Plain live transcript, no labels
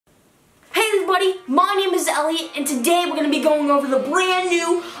everybody, my name is Elliot, and today we're going to be going over the brand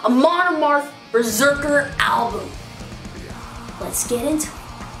new AMON AMARTH BERSERKER album. Let's get into it.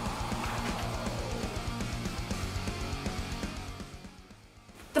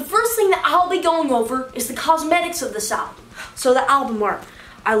 The first thing that I'll be going over is the cosmetics of this album. So the album art.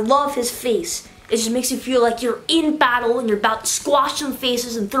 I love his face. It just makes you feel like you're in battle and you're about to squash some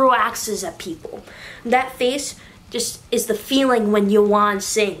faces and throw axes at people. And that face just is the feeling when Yoan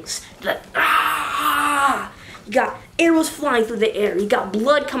sings. Like, ah! You got arrows flying through the air. You got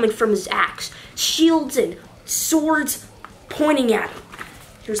blood coming from his axe. Shields and swords pointing at him.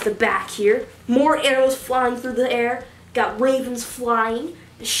 Here's the back here. More arrows flying through the air. Got ravens flying.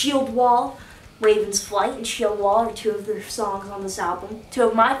 The shield wall. Raven's Flight and Shield Wall are two of their songs on this album. Two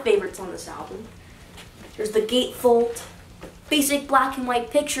of my favorites on this album. There's the gatefold. Basic black and white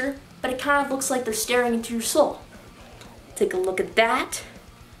picture, but it kind of looks like they're staring into your soul. Take a look at that.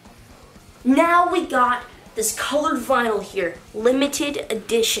 Now we got this colored vinyl here, limited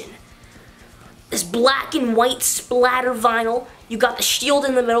edition. This black and white splatter vinyl. You got the shield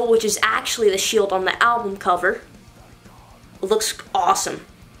in the middle, which is actually the shield on the album cover. It looks awesome.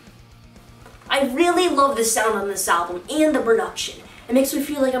 I really love the sound on this album and the production. It makes me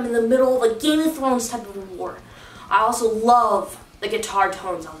feel like I'm in the middle of a Game of Thrones type of war. I also love the guitar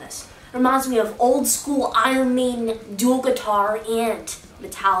tones on this. It reminds me of old school Iron Maiden dual guitar and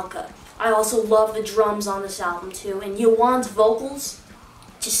Metallica. I also love the drums on this album too, and Yoan's vocals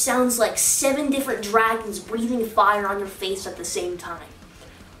just sounds like 7 different dragons breathing fire on your face at the same time.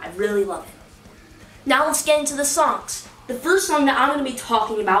 I really love it. Now let's get into the songs. The first song that I'm going to be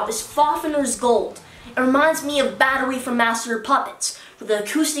talking about is Fafnir's Gold. It reminds me of Battery from Master of Puppets, with the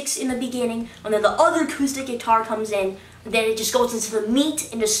acoustics in the beginning, and then the other acoustic guitar comes in, and then it just goes into the meat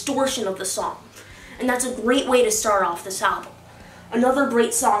and distortion of the song. And that's a great way to start off this album. Another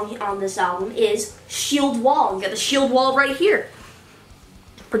great song on this album is Shield Wall. You got the shield wall right here.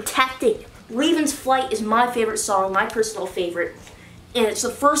 Protecting. Raven's Flight is my favorite song, my personal favorite, and it's the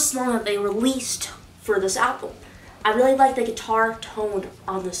first song that they released for this album. I really like the guitar tone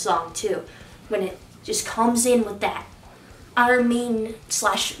on the song too, when it just comes in with that Iron Maiden /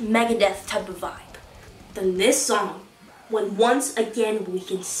 Megadeth type of vibe. Then this song, When Once Again We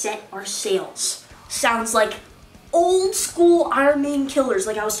Can Set Our Sails, sounds like old school Iron Maiden Killers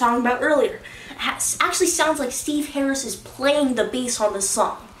like I was talking about earlier. It actually sounds like Steve Harris is playing the bass on this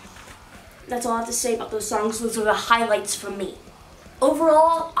song. That's all I have to say about those songs. Those are the highlights for me.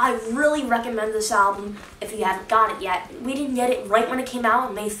 Overall, I really recommend this album if you haven't got it yet. We didn't get it right when it came out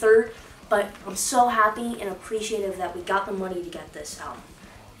on May 3rd, but I'm so happy and appreciative that we got the money to get this album.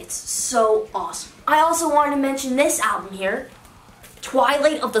 It's so awesome. I also wanted to mention this album here,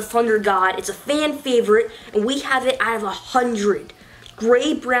 Twilight of the Thunder God. It's a fan favorite, and we have it out of 100.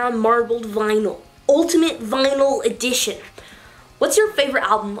 Gray-brown marbled vinyl. Ultimate Vinyl Edition. What's your favorite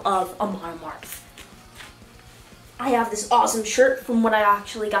album of AMON AMARTH? I have this awesome shirt from when I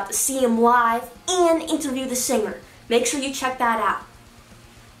actually got to see him live and interview the singer. Make sure you check that out.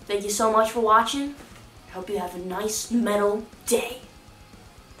 Thank you so much for watching. I hope you have a nice metal day.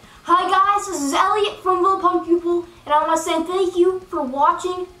 Hi guys, this is Elliot from Little Punk People, and I want to say thank you for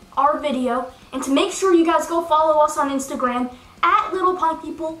watching our video, and to make sure you guys go follow us on Instagram at Little Punk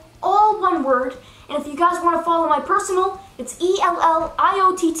People, all one word. And if you guys want to follow my personal, it's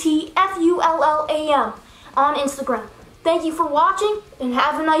ELLIOTTFULLAM on Instagram. Thank you for watching, and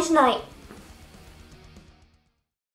have a nice night.